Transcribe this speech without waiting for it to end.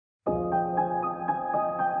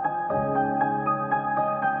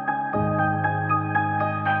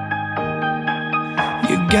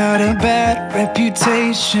got a bad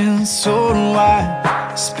reputation, so do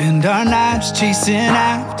I. Spend our nights chasing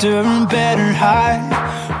after a better high,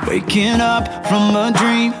 waking up from a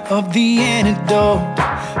dream of the antidote.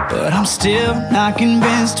 But I'm still not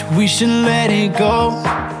convinced we should let it go.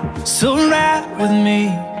 So ride with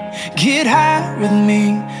me, get high with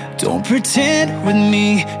me, don't pretend with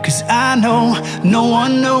me, 'cause I know no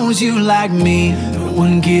one knows you like me. No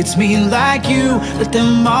one gets me like you. Let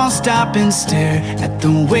them all stop and stare at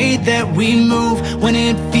the way that we move, when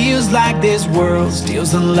it feels like this world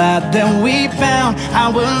steals the light that we found. I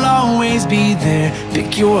will always be there,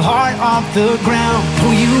 pick your heart off the ground,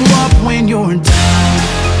 pull you up when you're down,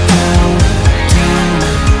 down, down.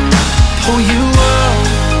 Pull you up,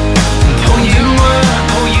 pull you up,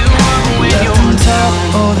 pull you up when you're talk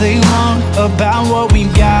all they want about what we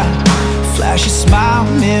got. Flash a smile,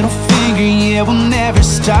 middle finger, yeah, we'll never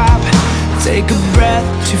stop. Take a breath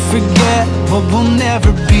to forget what we'll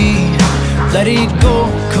never be. Let it go,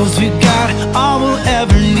 'cause we got all we'll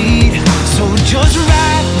ever need. So just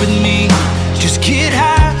ride with me, just get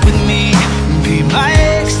high with me, be my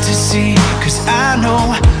ecstasy, 'cause I know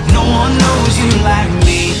no one knows you like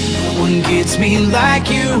me. No one gets me like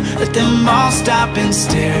you. Let them all stop and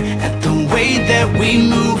stare at the way that we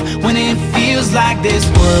move, when it feels like this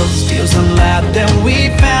world steals the light that we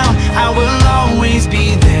found. I will always be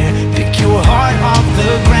there, pick your heart off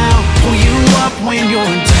the ground, pull you up when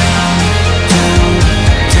you're down, down,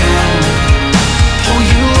 down. Pull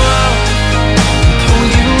you up, pull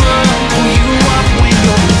you up, pull you up when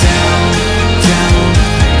you're down, down,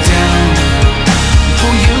 down.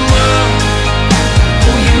 Pull you up,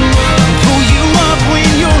 pull you up, pull you up when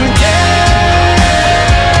you're down.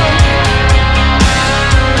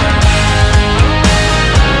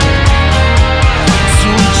 So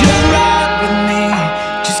just ride with me,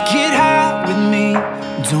 just get high with me,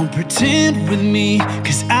 don't pretend with me,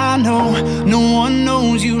 'cause I know no one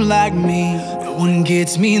knows you like me. No one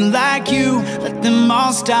gets me like you. Let them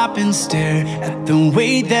all stop and stare at the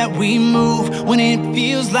way that we move, when it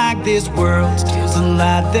feels like this world steals the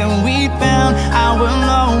light that we found. I will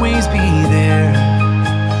always be there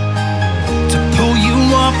to pull you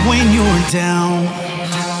up when you're down.